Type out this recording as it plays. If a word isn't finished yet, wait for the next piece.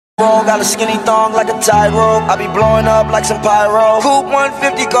Got a skinny thong like a tightrope. I be blowing up like some pyro. Coupe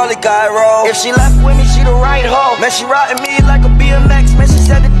 150, call it gyro. If she left with me, she the right hoe. Man, she riding me like a BMX. Man, she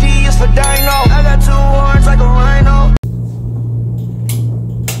said the D is for dino. I got two horns like a rhino.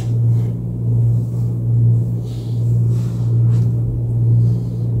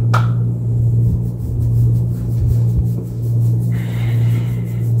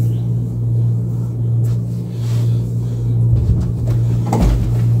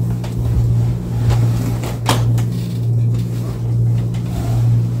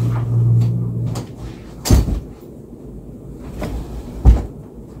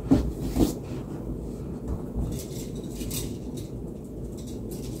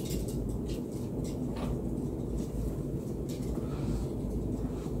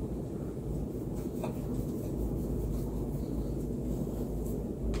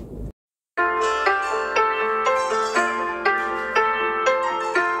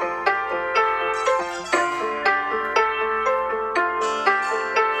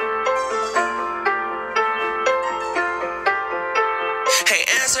 Ain't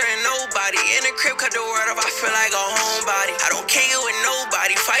answering nobody. In the crib, cut the word up, I feel like a homebody. I don't kick it with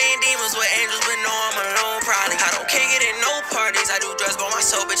nobody. Fighting demons with angels, but no, I'm alone probably. I don't kick it in no parties. I do drugs by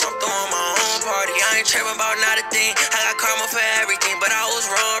myself, bitch, I'm throwing my own party. I ain't tripping about not a thing. I got karma for everything, but I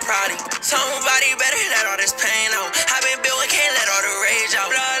was wrong probably. Somebody better let all this pain out. I been building, can't let all the rage out.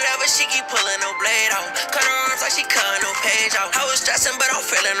 Blood level, she keep pulling no blade out. Cut her arms like she cutting no page out. I was stressing, but I'm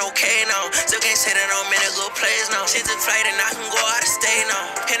feeling okay now. Still can't say that I'm in a good place now. Shit took flight and I can go out of state now.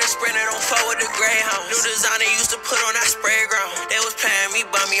 In the sprinter, don't fuck with the Greyhound. New designer used to put on that spray ground. They was playing me,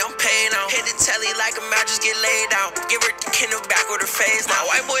 but me, I'm paid now. Hit the telly like a mattress, get laid out. Give her the Kindle back with her face now.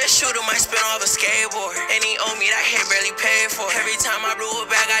 White boy a shooter, might spin off a skateboard. And he owe me that hit barely paid for. Every time I blew it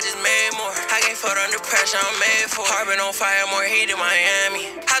back, I just made more. I can't fold under pressure, I'm made for. Carbon on fire, more heat in Miami.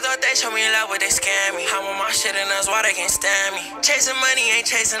 I thought they showed me love, but they scam me. I want my shit and that's why they can't stand me. Chasing money, ain't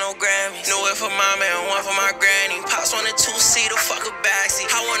chasing no Grammys. Knew it for my man, one for my granny. Pops on a 2-seater, fuck a backseat.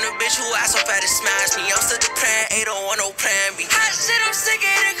 I want a bitch who ass off at to smash me. I'm still the plan A, don't want no plan B. Hot shit, I'm sick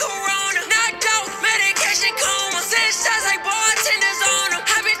of the corona. Knocked out, medication coma. 6 shots like bartenders on them.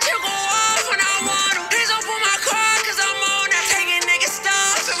 I bitch you go off when I want them. Please don't pull my car, cause I'm on that. Taking niggas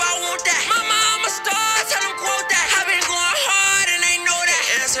stuff if I want that. Mama, I'm a star, tell them quote that. I been going hard and they know that.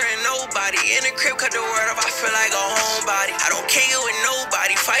 Answering nobody. In the crib, cut the word up, I feel like a homebody. I don't kick it with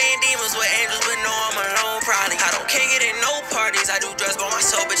nobody. Fighting demons with angels, but no, I'm alone probably. I don't kick it in no parties. I do drugs by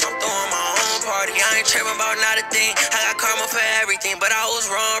myself, bitch, I'm throwing my own party. I ain't tripping about not a thing. I got karma for everything, but I was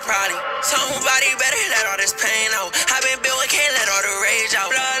wrong probably. Somebody better let all this pain out. I been building, can't let all the rage out.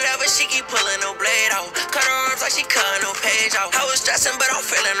 Blood level, she keep pulling no blade out. Cut her arms like she cutting no page out. I was stressing, but I'm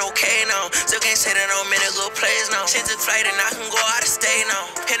feeling okay now. Still can't say that I'm in a good place now. Shit took flight and I can go out of state now.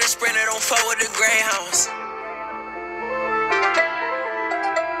 In the sprinter, don't fuck with the Greyhounds.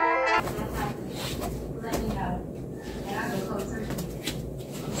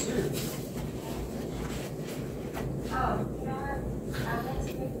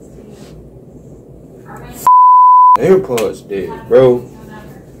 AirPods dead, bro.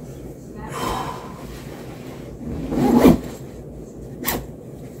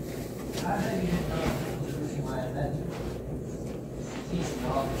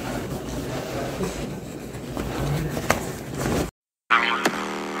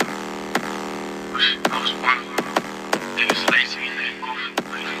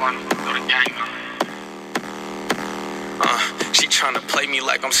 She tryna play me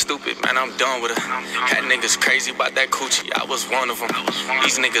like I'm stupid, man, I'm done with her. Had niggas crazy about that coochie, I was one of them.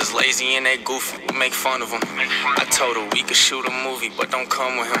 These niggas lazy and they goofy, we make fun of them. I told her we could shoot a movie, but don't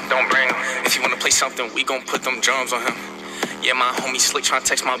come with him. Don't bring him. If you wanna play something, we gon' put them drums on him. Yeah, my homie slick tryna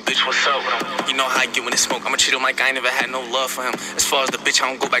text my bitch, what's up with him? You know how I get when it's smoke, I'ma treat him like I ain't never had no love for him. As far as the bitch, I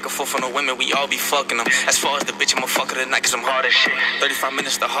don't go back and forth on no women, we all be fucking them. As far as the bitch, I'ma fuck her tonight cause I'm hard as shit. 35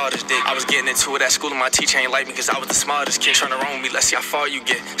 minutes the hardest dick. I was getting into it at school and my teacher ain't like me cause I was the smartest kid. Tryna roam me, let's see how far you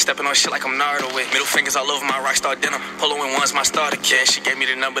get. Stepping on shit like I'm Naruto with. Middle fingers all over my rockstar denim. Polo in one's my starter kid. She gave me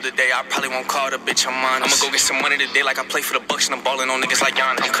the number today, I probably won't call the bitch, I'm honest. I'ma go get some money today like I play for the Bucks and I'm balling on niggas like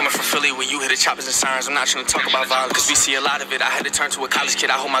Giannis. I'm coming from Philly where you hear the choppers and sirens. I'm not trying to talk about violence cause we see a lot of it. I had to turn to a college kid,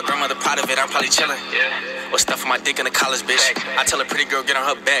 I hold my grandmother proud of it, I'm probably chillin'. Or stuffing my dick in a college bitch. I tell a pretty girl get on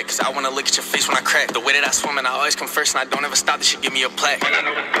her back, cause I wanna look at your face when I crack. The way that I swim and I always come first and I don't ever stop, this shit give me a plaque.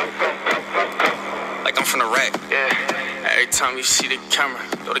 Like I'm from the rack. Every time you see the camera,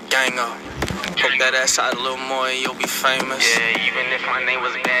 throw the gang up. Poke that ass out a little more and you'll be famous. Yeah, even if my name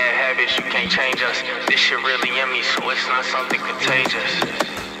was Bad Habits, you can't change us. This shit really in me, so it's not something contagious.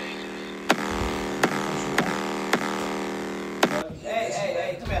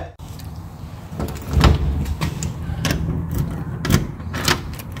 Hey, come here.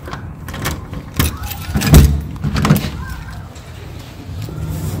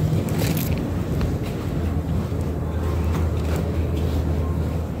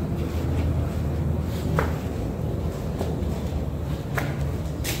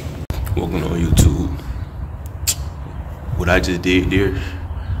 I just did there,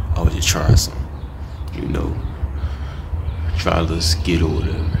 I was just trying something, you know, try a little skit or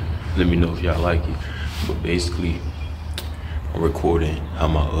whatever. Let me know if y'all like it. But basically, I'm recording how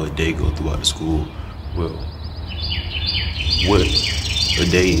my day go throughout the school. Well, what a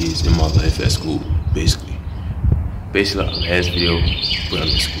day is in my life at school, basically. Basically, like the last video, but I'm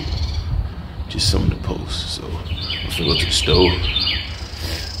in school. Just something to post. So I'm finna go to the stove.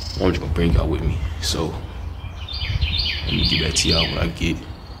 I'm just gonna bring y'all with me. So I'm gonna get back to y'all when I get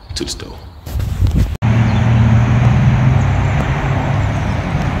to the stove.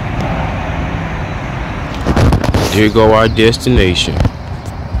 There go our destination.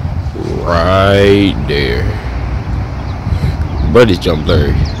 Right there. But it's jump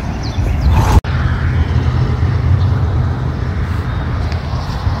blurry.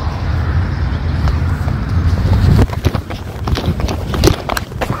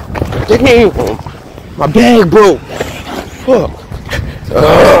 Damn! My bag broke! Fuck!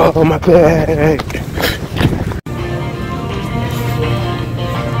 Oh, my bag!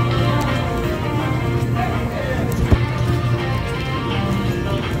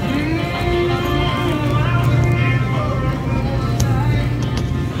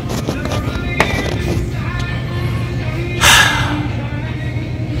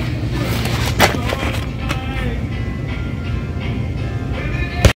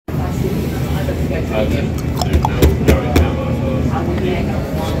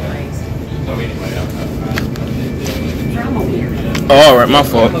 Oh, all right, my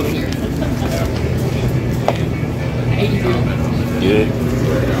fault. Good.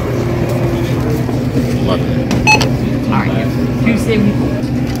 My bad. All right, 274.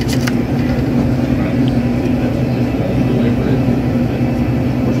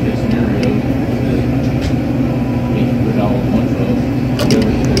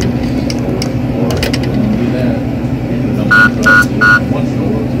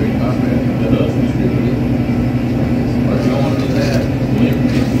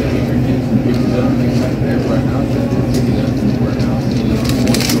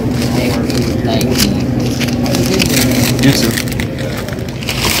 You too.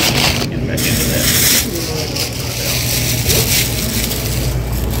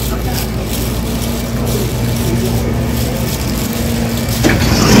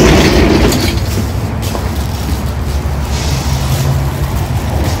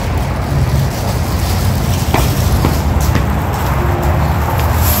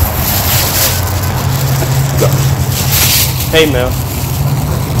 Go. Hey, Mel.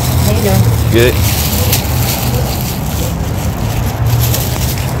 How you doing? Good.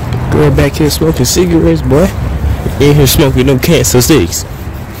 Girl back here smoking cigarettes, boy. In here smoking them cancer sticks.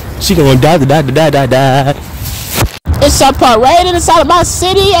 She gonna die. It's South Park right in the side of my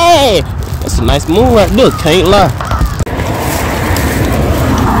city, yeah. That's a nice moon right there, can't lie.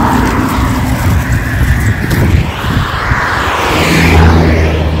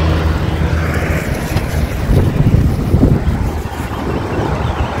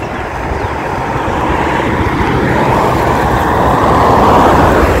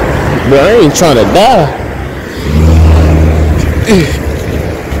 But I ain't trying to die.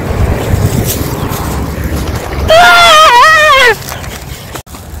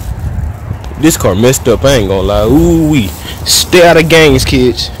 This car messed up, I ain't gonna lie. Ooh wee. Stay out of gangs,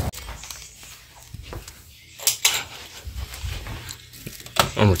 kids.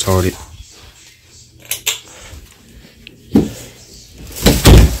 I'm retarded.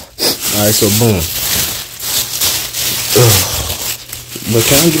 Alright, so boom. Ugh. But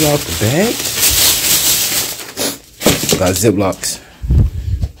can I get out the bag? Got Ziplocs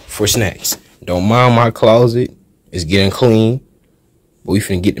for snacks. Don't mind my closet. It's getting clean. But we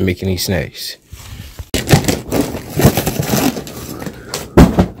finna get to making these snacks.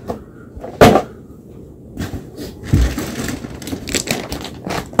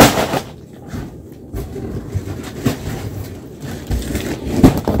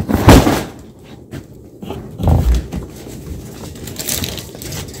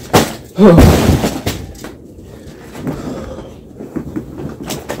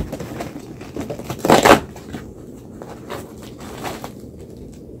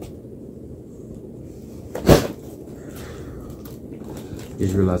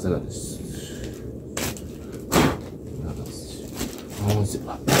 Just realized I got this.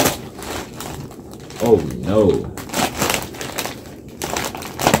 Oh no.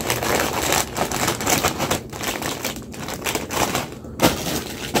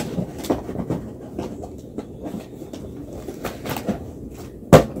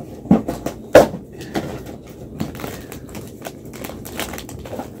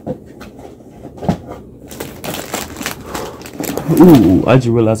 Ooh, I just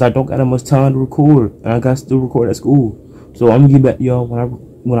realized I don't got that much time to record, and I got to still record at school. So I'm gonna get back to y'all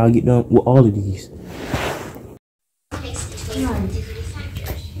when I get done with all of these.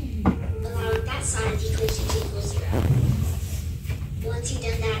 Once you've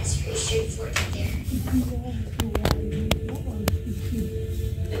done that, it's pretty straightforward right there.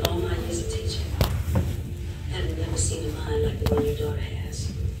 And all mine is a teacher. And I've never seen a mind like the one your daughter has.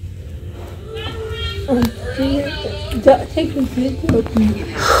 Take the video with me.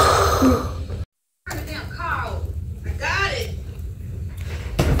 I got it.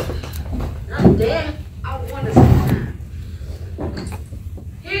 Not dead. I want to see time.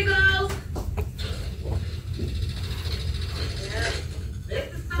 Here goes. That's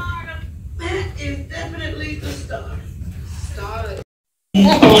the starter. That is definitely the starter. Starter. But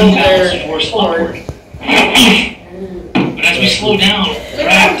as we slow down,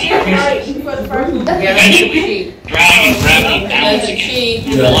 drag decreases. Gravity balances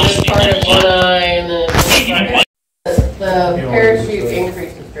velocity. The parachute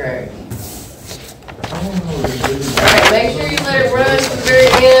increases drag. Alright, make sure you let it run to the very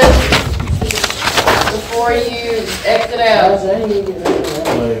end before you exit out.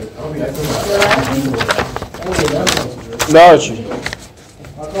 Archie.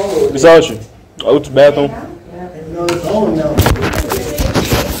 It's Archie. Oh, to the bathroom.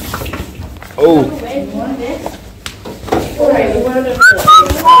 Oh.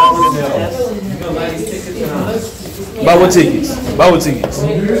 Buy what tickets? Buy what tickets?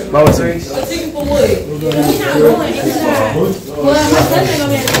 Buy what tickets?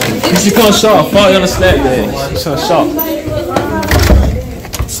 You should come shop. Follow you on the snap bag. You should shop.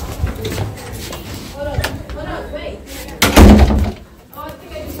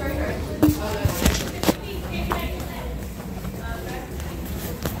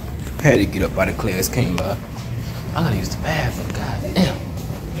 Had to get up out of class, came by. I gotta use the bathroom, goddamn.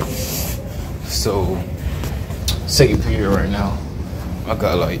 So, second period right now. I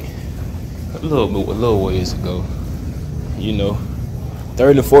got like a little ways to go. You know,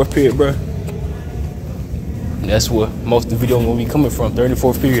 third and fourth period, bro. That's what most of the video gonna be coming from. Third and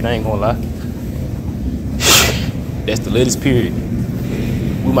fourth period, I ain't gonna lie. That's the latest period.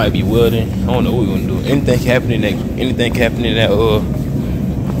 We might be welding. I don't know what we're gonna do. Anything can happen in that. Anything can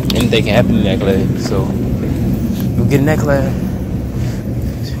happen in that class. So we'll get in that class.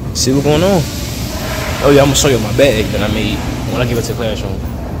 See what's going on. Oh yeah, I'm gonna show you my bag that I made when I give it to the classroom.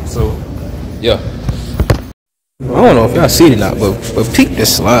 So yeah. I don't know if y'all see it or not, but peep the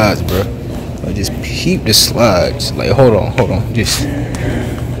slides, bro. Like, just peep the slides. Like hold on. Just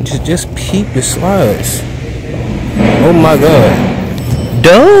peep the slides. Oh my god.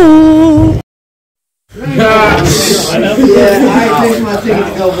 Dope. Yeah, I picked my ticket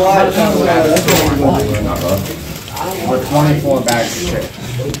to go watch. We're 24 bags of shit.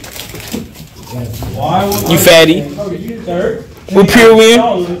 You fatty. What period we in?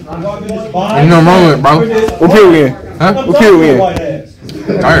 Ain't no wrong with it, bro. What period we in? Huh? What period we in?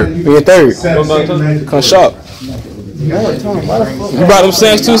 Third. We in third. Come shop. You brought them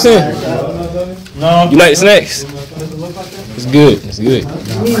snacks too, Sam? No. You like the snacks? It's good. It's good.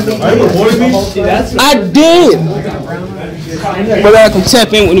 I did. But I can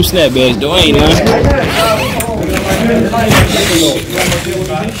tap in with them snap bags, though. I ain't lying.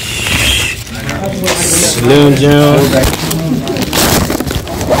 Slim Jim.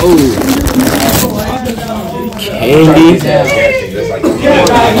 Oh. Candy.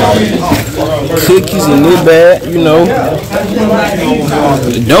 Cookies in this bag, you know.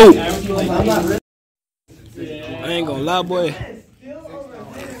 Dope. I ain't gonna lie, boy.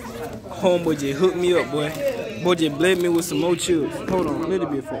 Homeboy just hooked me up, boy. Boy just bled me with some more chips. Hold on, a little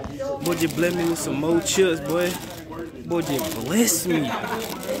bit for. Boy just bled me with some more chips, boy. Boy just blessed me.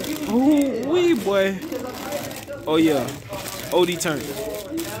 Oh, wee, boy. Oh yeah, OD turn.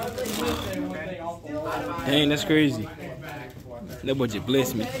 Dang, that's crazy. That boy just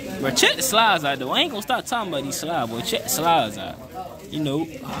blessed me. But check the slides out though. I ain't gonna stop talking about these slides, boy. Check the slides out. You know.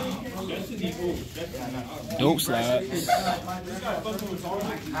 Dope slides.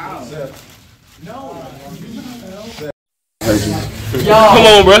 Come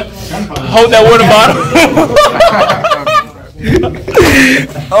on, bro. Hold that water bottle.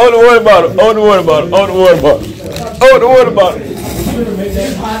 Hold the water bottle. Hold the water bottle. Hold the water bottle. Hold the water bottle.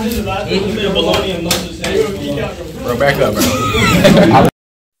 Bro, back up, bro.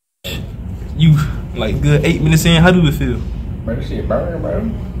 You like good 8 minutes in. How do it feel? Bro, this shit burn,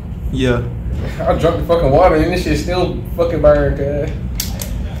 bro. Yeah. I drank the fucking water and this shit still fucking burn, cuz.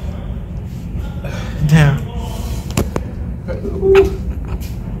 Damn.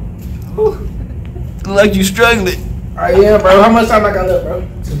 Look like you struggling. I Alright, yeah, bro. How much time I got left, bro?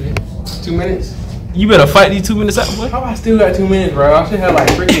 2 minutes. 2 minutes? You better fight these 2 minutes out, boy. How I still got 2 minutes, bro? I should have like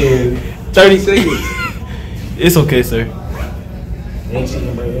freaking 30 seconds. It's okay, sir. Ain't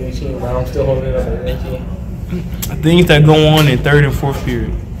cheating, bro. Ain't cheating, bro. I'm still holding it up. Ain't cheating. Things that go on in 3rd and 4th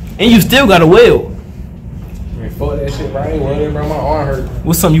period. And you still got a whale. Man, fuck that shit, bro. I ain't worried, bro. My arm hurt.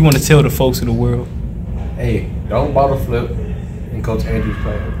 What's something you want to tell the folks in the world? Hey, don't bottle flip in Coach Andrew's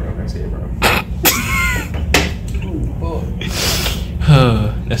class, bro. That's it, bro.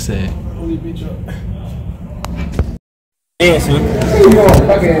 That's sad. Holy bitch up. Dance, man. You gonna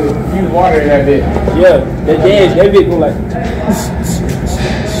fucking use water in that bit. Yeah, that dance, that bit go like.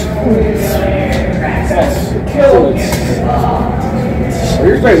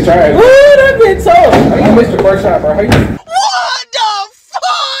 You're supposed to try it. Woo, that bit tough. How you missed your first shot, bro? How you?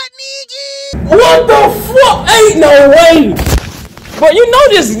 What the fuck? Ain't no way. But you know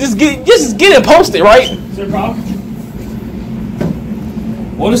this is getting posted, right? Is there a problem?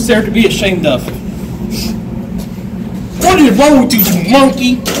 What is there to be ashamed of? What is wrong with you, you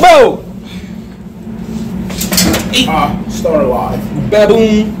monkey? Bro! Start alive.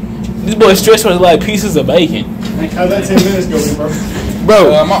 Baboon. This boy stretched on his like pieces of bacon. How'd that 10 minutes go, bro?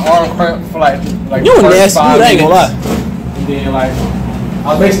 Bro, My arm cramped for like you a the first nasty 5 dude, I ain't gonna lie. minutes. And then like, I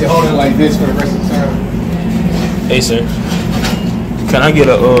was basically holding it like this for the rest of the time. Hey, sir. Can I get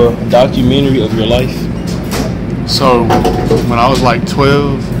a documentary of your life? So, when I was like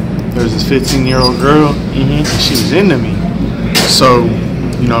 12, there was this 15-year-old girl. And she was into me. So,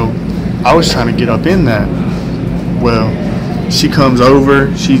 you know, I was trying to get up in that. Well, she comes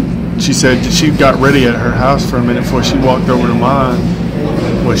over. She said that she got ready at her house for a minute before she walked over to mine.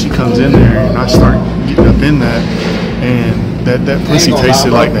 Well, she comes in there, and I start getting up in that. And that pussy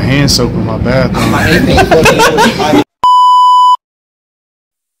tasted like the hand soap in my bathroom.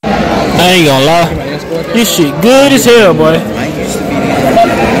 I ain't gonna lie. This shit good as hell, boy.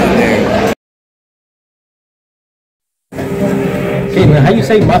 Hey man, how you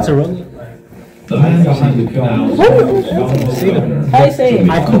say mozzarella? How you say it?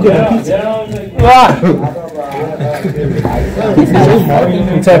 I cook it a pizza.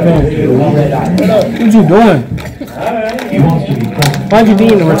 Tap in. What you doing? Why'd you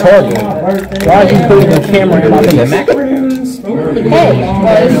being retarded? Why'd you put the camera in my face?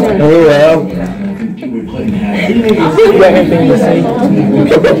 Oh well. You got anything to say?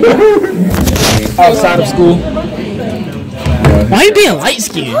 Outside of school? Why you being light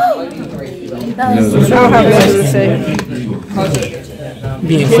skinned? I don't have anything to say.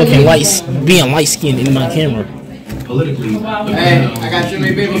 Being light skinned in my camera. Hey, I got too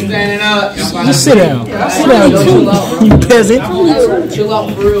many people standing up. Just sit down. Sit down too, you peasant. Chill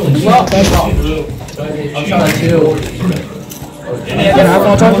out for real. I'm trying to chill.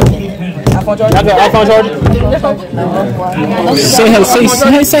 iPhone charger? I got iPhone charger. Say hello.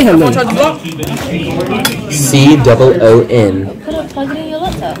 Say hello. COON. Put a plug it in your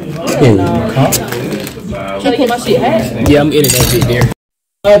laptop. Yeah, I'm in that bit there.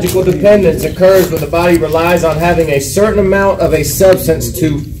 Logical dependence occurs when the body relies on having a certain amount of a substance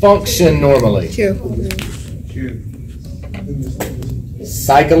to function normally.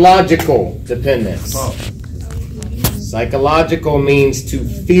 Psychological dependence. Psychological means to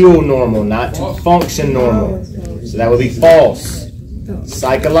feel normal, not to function normal. So that would be false.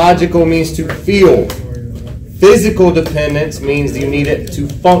 Psychological means to feel. Physical dependence means you need it to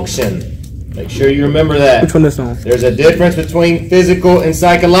function. Make sure you remember that. Which one is on? There's a difference between physical and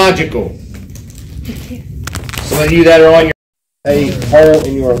psychological. Some of you that are on a hole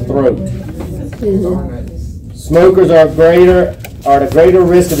in your throat. Smokers are at a greater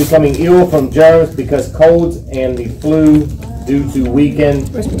risk of becoming ill from germs because colds and the flu due to weakened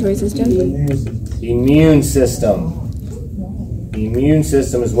Respiratory system. immune system. The immune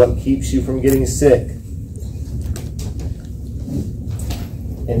system is what keeps you from getting sick.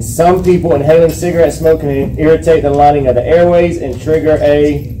 In some people, inhaling cigarette smoke can irritate the lining of the airways and trigger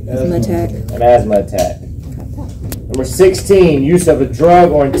an asthma attack. Number 16, use of a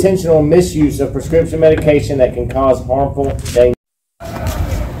drug or intentional misuse of prescription medication that can cause harmful danger.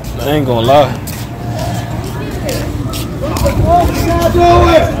 I ain't gonna lie.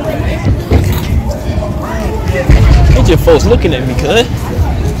 Ain't your folks looking at me, cuz?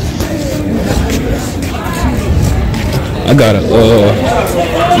 I gotta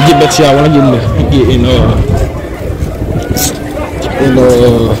get back to y'all when I get in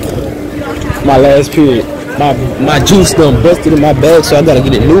my last period. My juice done busted in my bag, so I gotta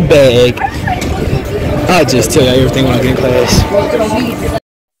get a new bag. I'll just tell y'all everything when I get in class.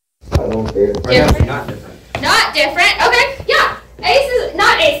 Different. Not different. Okay, yeah. Ace is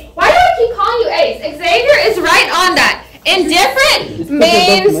not ace. Why do I keep calling you Ace. Xavier is right on that. Indifferent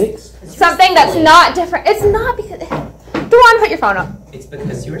means something that's not different. It's not because... Dewan, put your phone up. It's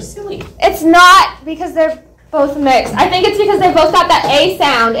because you're silly. It's not because they're both mixed. I think it's because they both got that A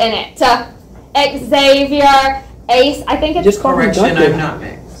sound in it. Xavier, Ace. I think it's... Just correction, I'm not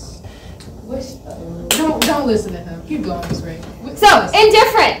mixed. Don't listen to him. Keep going, Miss Ray. So,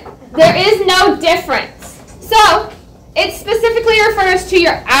 indifferent. There is no difference. So, it specifically refers to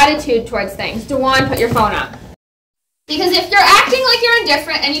your attitude towards things. Dewan, put your phone up. Because if you're acting like you're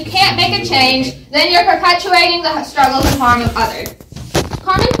indifferent and you can't make a change, then you're perpetuating the struggles and harm of others.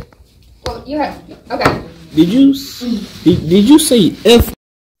 Carmen? Well, you heard. Okay. Did you say F?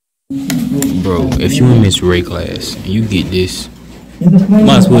 Bro, if you in Miss Ray class and you get this,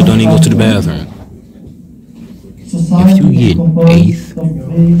 might as well don't even go to the bathroom. If you get 8th,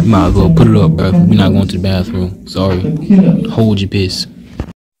 you might as well put it up, bro. We're not going to the bathroom. Sorry. Hold your piss.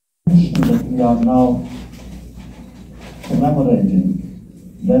 We are now commemorating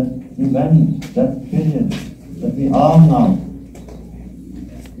that event, that period, that we are now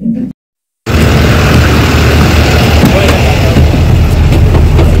in the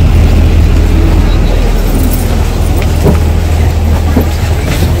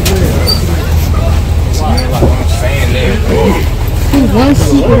one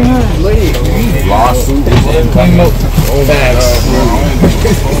secret lawsuit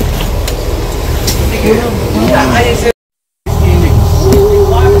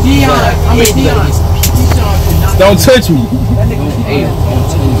Don't touch me.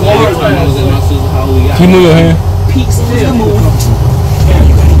 Keep moving your hand.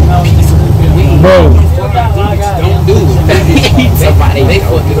 Bro. Don't do it. Somebody, they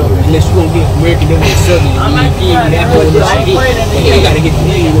fucked it up. Unless you gonna get American Devil and Southern, you gotta get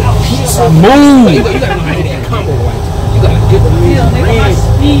familiar with pizza. Move. You gotta know how to do that combo right. You gotta get the real brand.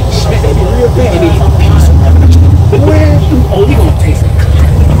 Smack that real bad and then pizza. Oh, you gonna taste it.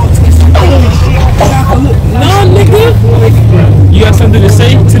 No, nigga. You got something to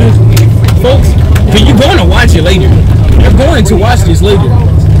say to the folks? But you're going to watch it later. You're going to watch this later.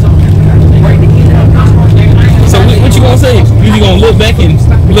 So what you gonna say? You gonna look back and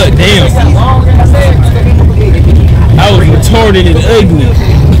be like, damn, I was retarded and ugly.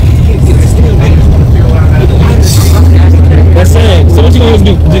 That's sad. So what you gonna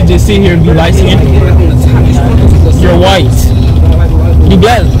do? Just sit here and be light skinned? You're white. Do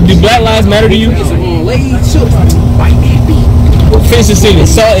black lives matter to you? Finish the singing.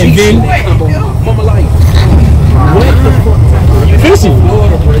 Salt and Vin. Finish it.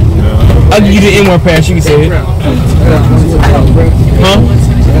 I'll give you the N1 pass, you can say it. Huh?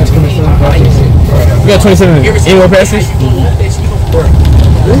 You got 27 N1 passes?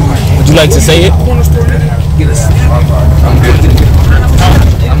 Would you like to say it?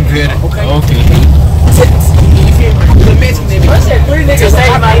 I'm good. Okay.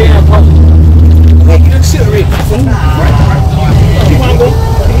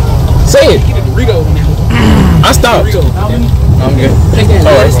 Say it. I stopped. I'm good.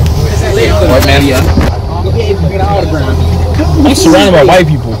 Alright. White man. I'm surrounded by white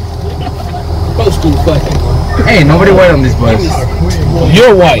people. Hey, nobody white on this bus.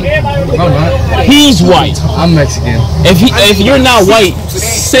 You're white. I'm not. He's white. I'm Mexican. If you're not white,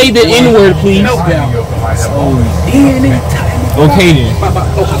 say the N-word, please. Okay then.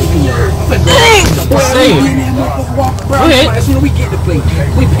 Say it. Go ahead. As soon as we get the plate,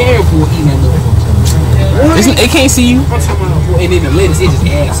 we paying for eating that motherfucker. They can't see you. And then the lettuce is just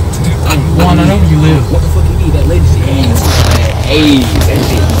ass. I wanna know where you live. What the fuck you eat? That lettuce is ass. Hey.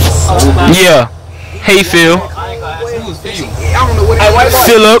 Yeah. Hey, Phil.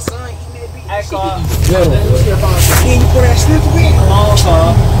 Philip.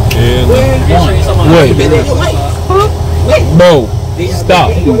 Wait. Bro, stop.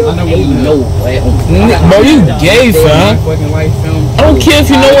 Bro, you gay, fam. I don't care if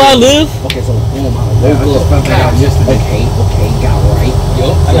you know where I live. Okay, so boom, I woke up. Okay, got right.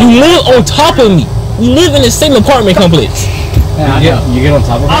 You live on top of me. We live in the same apartment complex. You get on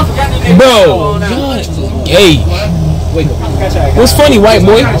top of me? Bro, gay. What's funny, white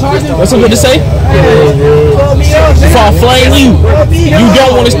boy? Got something to say? If I flame you, you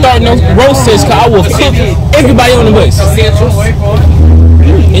don't want to start no roast test, cause I will cook everybody on the bus.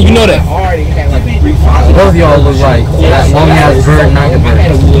 And you know that. Both of y'all look like that long ass bird, not the bird.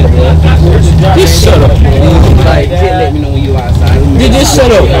 Just shut up. Just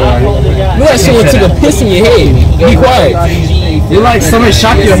shut up. You like someone took a piss in your head. Be quiet. You like somebody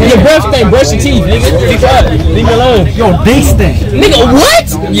shot your head. Your breath stink. Brush your teeth, nigga. Be quiet. Leave me alone. Yo, big stink. Nigga, what?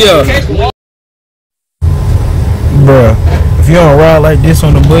 Yeah. Bruh, if you don't ride like this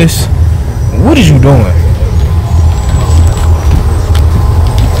on the bus, What is you doing?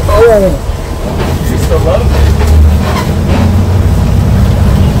 Oh. She still loves it.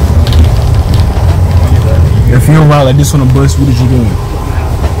 If you don't ride like this on the bus, what is you doing?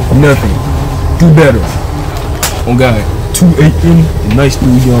 Nothing. Do better. Oh God. 2 a.m. The night's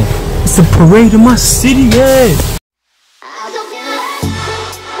still young. It's a parade in my city, yeah.